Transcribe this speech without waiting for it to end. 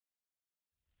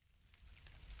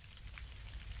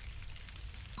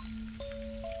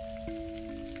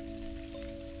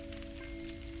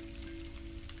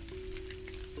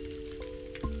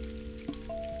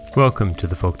Welcome to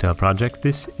the Folktale Project.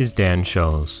 This is Dan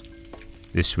Scholes.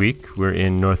 This week we're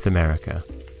in North America,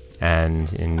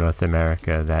 and in North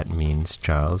America that means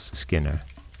Charles Skinner.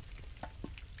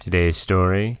 Today's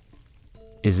story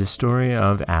is a story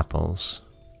of apples,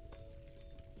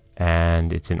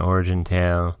 and it's an origin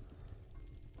tale,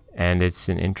 and it's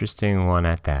an interesting one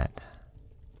at that.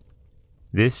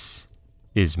 This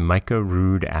is Micah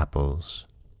Rood apples.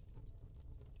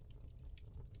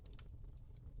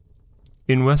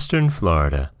 In western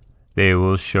Florida, they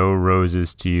will show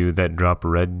roses to you that drop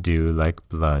red dew like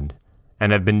blood,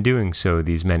 and have been doing so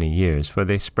these many years, for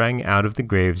they sprang out of the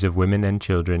graves of women and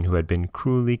children who had been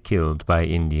cruelly killed by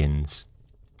Indians.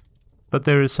 But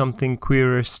there is something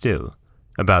queerer still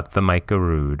about the Micah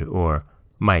Rood, or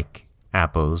Mike,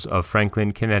 apples of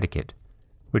Franklin, Connecticut,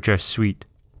 which are sweet,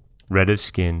 red of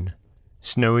skin,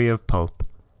 snowy of pulp,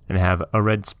 and have a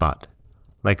red spot,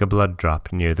 like a blood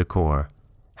drop near the core.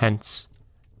 Hence,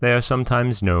 they are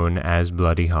sometimes known as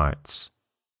bloody hearts.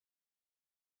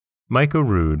 Micah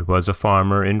Rood was a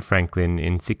farmer in Franklin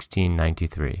in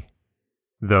 1693.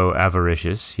 Though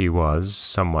avaricious, he was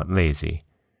somewhat lazy,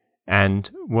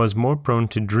 and was more prone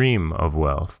to dream of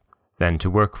wealth than to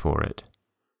work for it.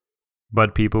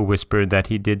 But people whispered that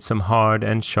he did some hard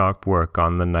and sharp work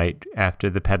on the night after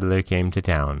the peddler came to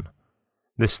town,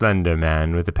 the slender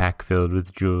man with a pack filled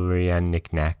with jewelry and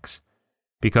knickknacks,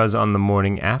 because on the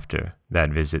morning after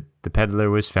that visit the peddler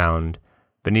was found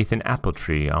beneath an apple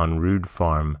tree on Rood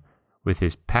Farm, with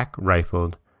his pack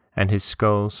rifled and his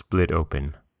skull split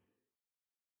open.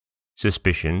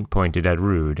 Suspicion pointed at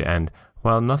Rood, and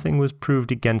while nothing was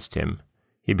proved against him,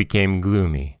 he became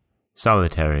gloomy,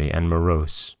 solitary, and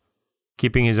morose,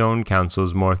 keeping his own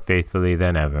counsels more faithfully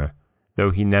than ever, though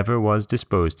he never was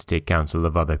disposed to take counsel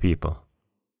of other people.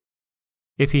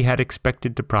 If he had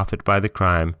expected to profit by the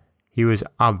crime, he was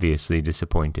obviously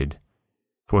disappointed,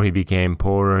 for he became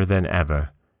poorer than ever,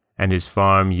 and his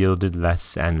farm yielded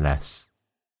less and less.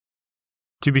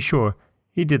 To be sure,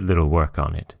 he did little work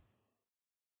on it.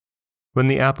 When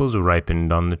the apples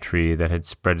ripened on the tree that had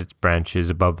spread its branches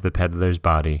above the peddler's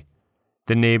body,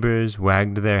 the neighbors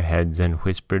wagged their heads and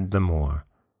whispered the more,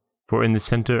 for in the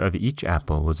center of each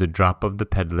apple was a drop of the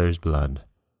peddler's blood,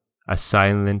 a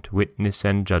silent witness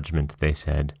and judgment, they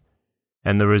said,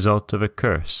 and the result of a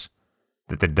curse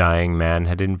that the dying man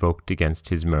had invoked against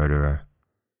his murderer.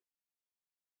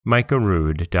 Micah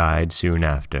Rood died soon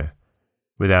after,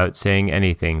 without saying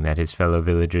anything that his fellow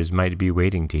villagers might be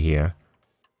waiting to hear,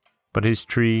 but his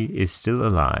tree is still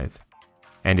alive,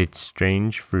 and its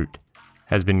strange fruit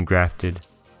has been grafted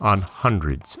on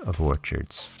hundreds of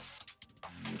orchards.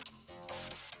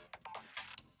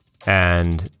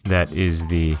 And that is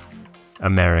the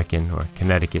American or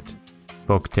Connecticut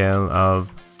folktale of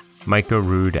Micah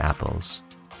Rood apples,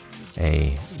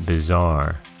 a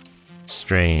bizarre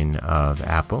strain of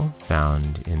apple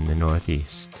found in the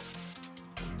Northeast,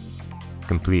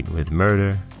 complete with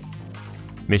murder,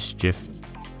 mischief,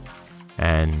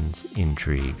 and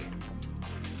intrigue.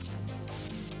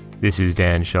 This is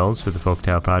Dan Scholes for the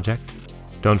Folktale Project.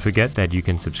 Don't forget that you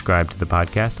can subscribe to the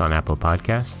podcast on Apple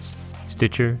Podcasts,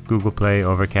 Stitcher, Google Play,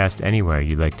 Overcast, anywhere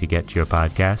you like to get your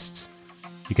podcasts.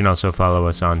 You can also follow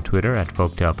us on Twitter at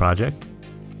Folktale Project.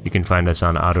 You can find us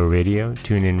on Auto Radio,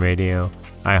 TuneIn Radio,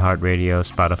 iHeartRadio,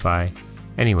 Spotify,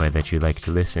 anywhere that you like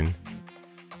to listen.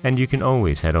 And you can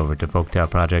always head over to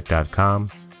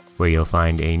folktaleproject.com, where you'll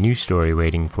find a new story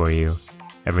waiting for you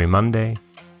every Monday,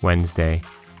 Wednesday,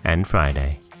 and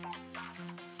Friday.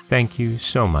 Thank you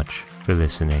so much for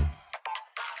listening.